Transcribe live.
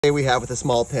We have with a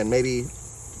small pin. Maybe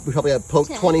we probably have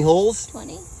poked 10, 20 holes.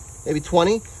 20. Maybe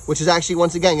 20, which is actually,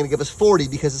 once again, going to give us 40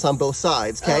 because it's on both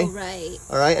sides, okay? Oh, right.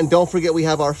 All right, and don't forget we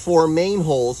have our 4 main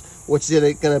holes, which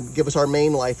is going to give us our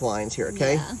main lifelines here,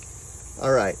 okay? Yeah.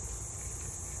 All right.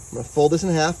 I'm going to fold this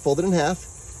in half, fold it in half.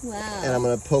 Wow. And I'm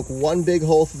going to poke one big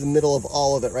hole through the middle of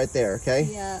all of it right there, okay?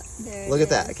 Yeah, there Look it at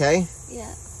that, is. okay?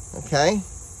 Yeah. Okay?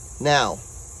 Now,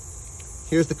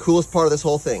 here's the coolest part of this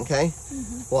whole thing, okay?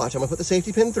 Watch, I'm going to put the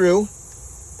safety pin through,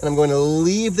 and I'm going to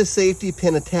leave the safety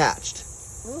pin attached,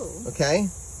 Ooh. okay?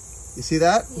 You see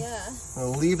that? Yeah. I'm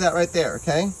going to leave that right there,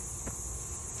 okay?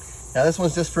 Now this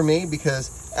one's just for me because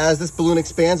as this balloon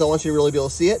expands, I want you to really be able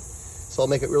to see it. So I'll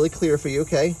make it really clear for you,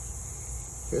 okay?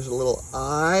 Here's a little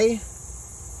eye,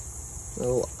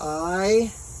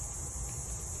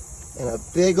 and a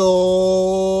big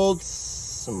old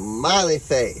smiley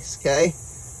face, okay?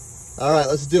 All right,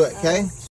 let's do it, okay?